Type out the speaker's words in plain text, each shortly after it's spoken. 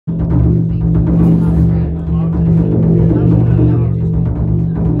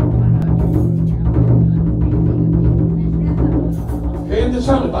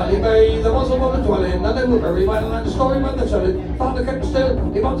do very well, and the story when they tell it. Father kept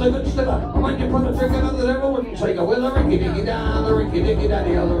still, he wants a good stiller. And when you put a trick in the devil wouldn't take it. With a rinky dinky down, the rinky dinky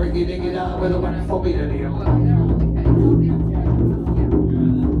daddy, the rinky dinky down, with a whack for me daddy.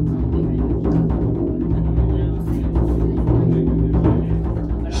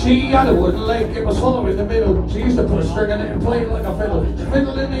 She had a wooden leg, it was hollow in the middle. She used to put a string in it and play it like a fiddle. She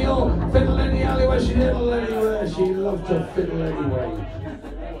fiddled in the alleyway, she diddled anywhere. She loved to fiddle anyway.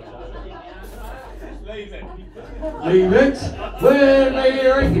 Leave it. With me,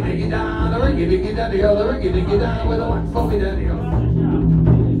 rinky dinky down, the rinky dinky daddy, the rinky dinky down, with a whack for me daddy.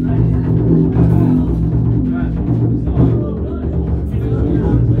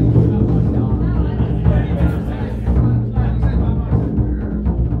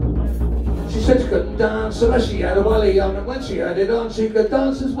 She said she couldn't dance unless she had a welly on, and when she had it on, she could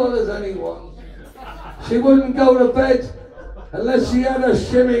dance as well as anyone. She wouldn't go to bed unless she had a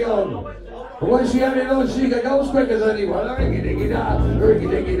shimmy on. But when she had it on, she could go as quick as anyone. The rinky dinky da, the rinky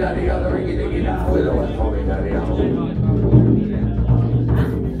dinky daddy, the rinky dinky da, with a wet mommy daddy.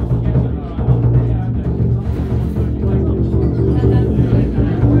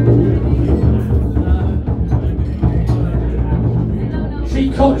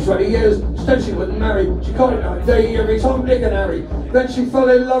 She coached 20 years, instead she wouldn't marry. She caught it out day every Tom, Dick and Harry. Then she fell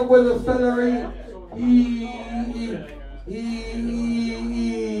in love with a fella,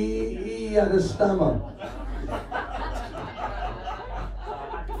 he had a stammer.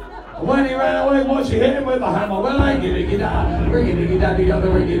 And when he ran away, what she hit him with a hammer. Well, I rinky dinky daddy, the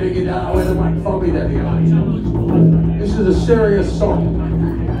rinky dinky da, with a whack phobby daddy. This is a serious song.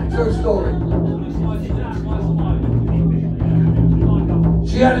 True story.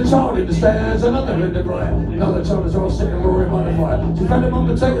 She had a child in the stairs, another in the briar. Another child was all sitting roaring by the fire. She fed him on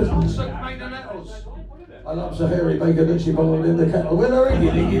potatoes and made the nettles. I love so hairy bacon that she boiled in the kettle. With a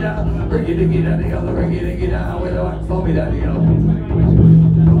rinky dinky da, rinky dinky daddy, the rinky dinky da, with a whack phobby daddy.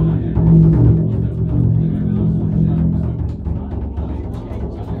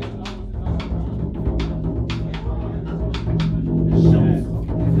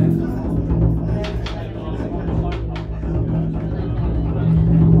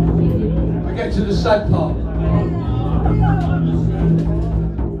 To the sad part.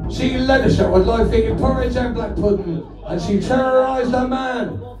 She led a show at life eating porridge and black pudding, and she terrorised a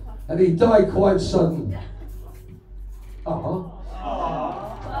man, and he died quite sudden.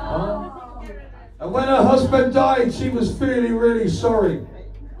 And when her husband died, she was feeling really sorry.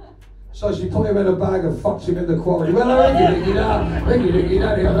 So she put him in a bag and fucked him in the quarry. Well, rinky dinky da, rinky dinky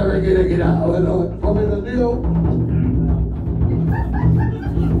daddy, rinky dinky da, well, I'm in the deal.